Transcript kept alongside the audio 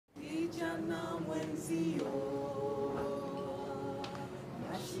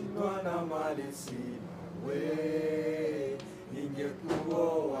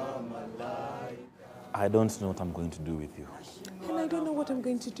I don't know what I'm going to do with you. And I don't know what I'm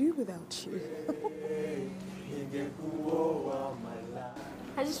going to do without you.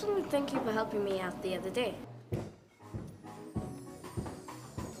 I just want to thank you for helping me out the other day.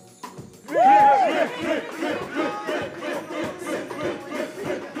 Who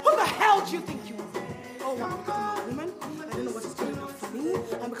the hell do you think you are? Oh, wow, because I'm a woman, I don't know what is good enough for me.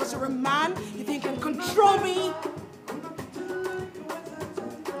 And because you're a man, you think you can control me?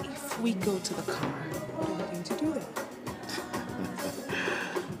 If we go to the car, what are we going to do there?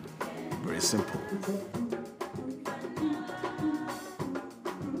 Very simple.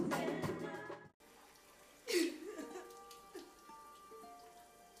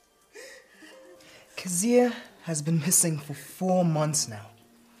 Kezia has been missing for 4 months now.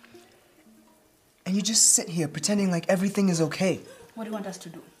 And you just sit here pretending like everything is okay. What do you want us to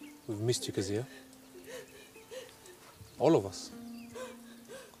do? We've missed you, Kezia. All of us.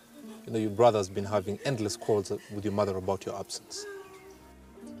 You know, your brother's been having endless calls with your mother about your absence.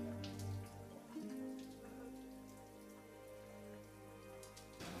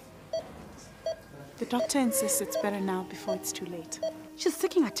 The doctor insists it's better now before it's too late. She's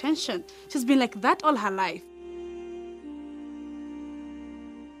seeking attention. She's been like that all her life.